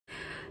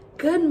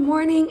Good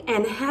morning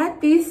and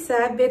happy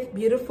Sabbath,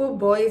 beautiful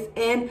boys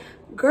and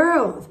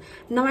girls.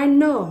 Now I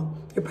know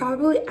you're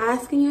probably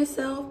asking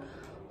yourself,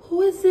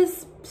 who is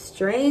this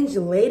strange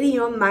lady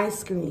on my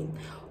screen?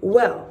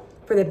 Well,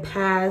 for the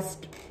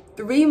past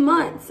 3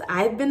 months,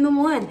 I've been the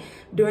one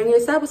doing your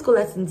Sabbath school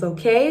lessons,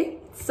 okay?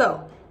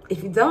 So,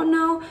 if you don't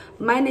know,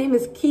 my name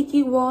is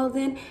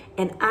Walden,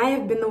 and I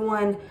have been the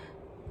one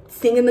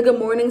singing the good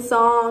morning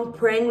song,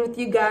 praying with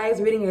you guys,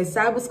 reading your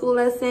Sabbath school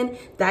lesson.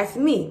 That's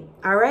me,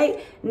 all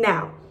right?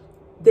 Now,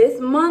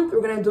 this month,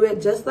 we're going to do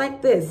it just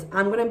like this.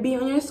 I'm going to be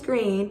on your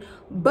screen,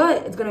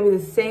 but it's going to be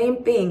the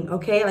same thing,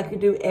 okay? Like we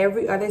do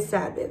every other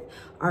Sabbath,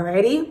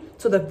 alrighty?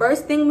 So the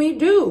first thing we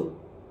do,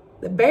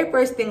 the very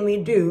first thing we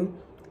do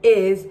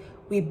is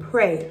we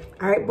pray.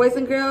 All right, boys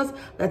and girls,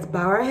 let's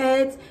bow our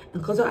heads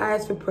and close our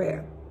eyes for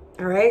prayer,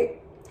 all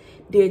right?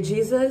 Dear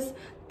Jesus,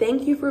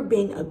 thank you for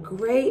being a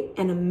great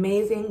and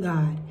amazing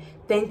God.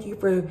 Thank you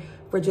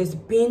for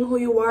just being who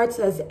you are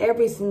to us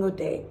every single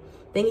day.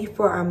 Thank you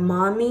for our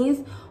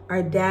mommies,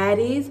 our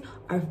daddies,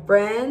 our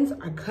friends,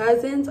 our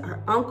cousins,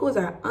 our uncles,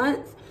 our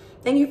aunts.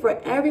 Thank you for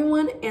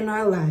everyone in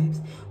our lives.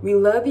 We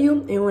love you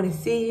and we want to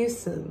see you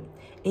soon.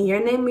 In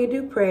your name we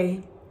do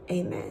pray.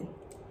 Amen.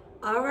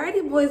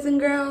 Alrighty, boys and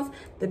girls,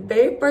 the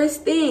very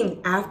first thing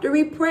after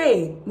we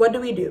pray, what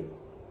do?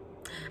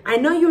 I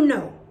know you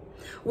know.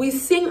 We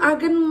sing our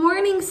good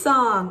morning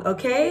song,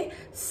 okay?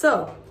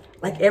 So,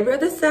 like every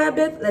other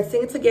Sabbath, let's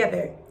sing it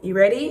together. You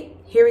ready?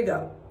 Here we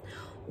go.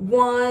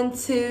 1,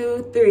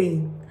 2,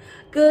 3.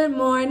 Good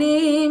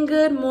morning,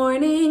 good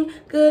morning,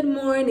 good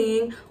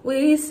morning.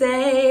 We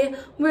say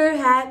we're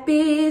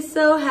happy,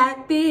 so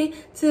happy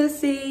to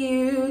see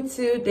you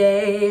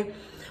today.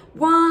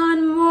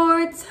 One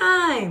more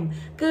time.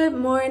 Good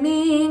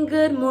morning,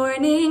 good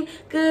morning,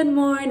 good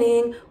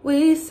morning.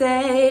 We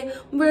say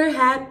we're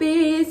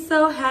happy,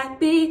 so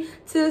happy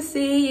to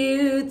see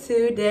you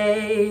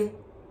today.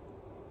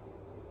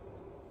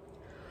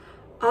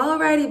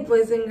 Alrighty,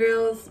 boys and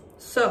girls.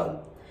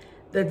 So,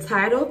 the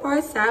title of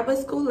our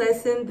Sabbath school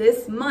lesson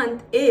this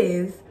month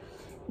is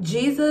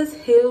Jesus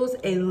Heals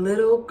a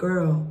Little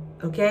Girl,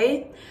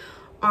 okay?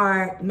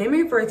 Our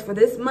memory verse for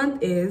this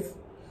month is,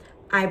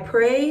 I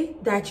pray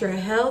that your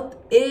health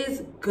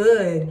is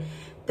good.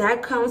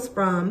 That comes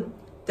from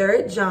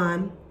 3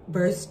 John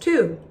verse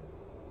 2.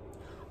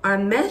 Our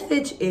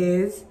message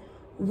is,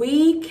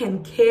 we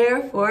can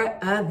care for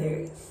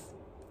others.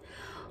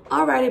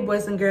 Alrighty,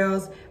 boys and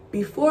girls,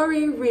 before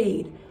we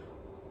read,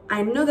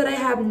 I know that I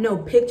have no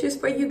pictures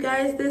for you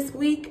guys this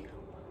week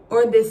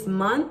or this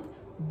month,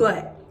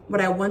 but what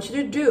I want you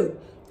to do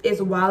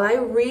is while I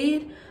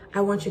read,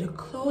 I want you to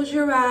close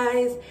your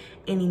eyes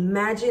and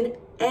imagine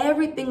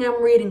everything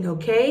I'm reading,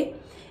 okay?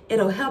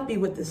 It'll help you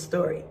with the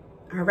story,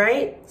 all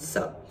right?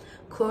 So,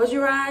 close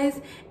your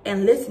eyes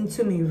and listen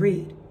to me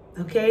read,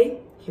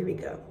 okay? Here we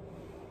go.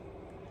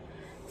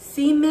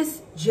 See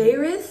Miss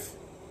Jairus?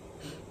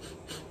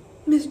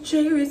 Miss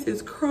Jairus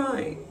is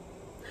crying.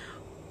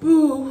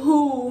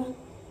 Boo-hoo.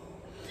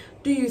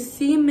 Do you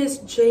see Miss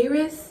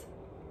Jairus?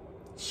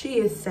 She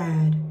is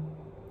sad.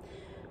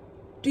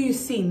 Do you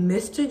see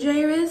Mr.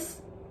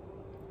 Jairus?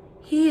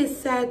 He is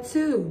sad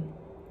too.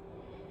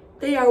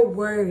 They are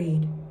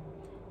worried.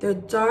 Their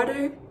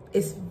daughter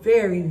is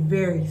very,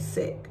 very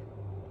sick.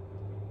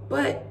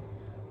 But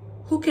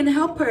who can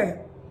help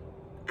her?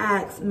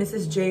 Asked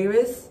Mrs.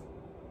 Jairus.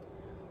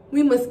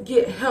 We must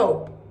get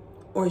help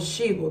or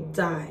she will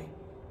die.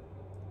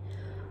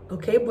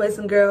 Okay, boys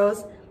and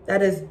girls,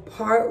 that is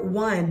part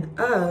 1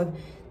 of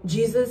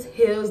Jesus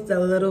Heals the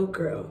Little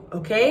Girl,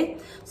 okay?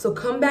 So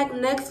come back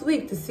next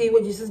week to see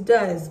what Jesus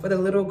does for the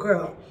little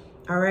girl,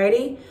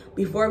 alrighty?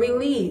 Before we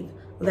leave,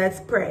 let's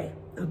pray,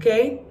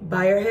 okay?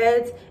 Bow your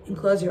heads and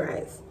close your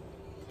eyes.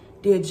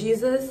 Dear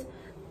Jesus,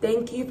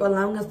 thank you for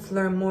allowing us to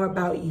learn more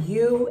about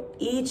you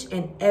each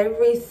and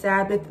every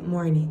Sabbath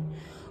morning.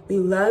 We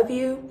love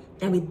you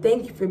and we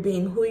thank you for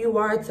being who you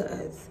are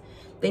to us.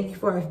 Thank you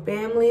for our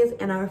families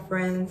and our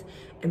friends,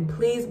 and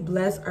please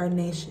bless our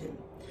nation.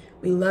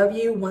 We love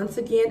you once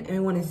again, and we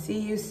want to see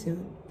you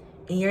soon.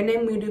 In your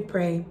name we do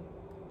pray.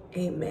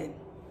 Amen.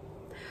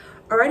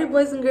 Alrighty,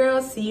 boys and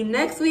girls, see you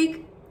next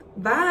week.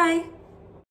 Bye.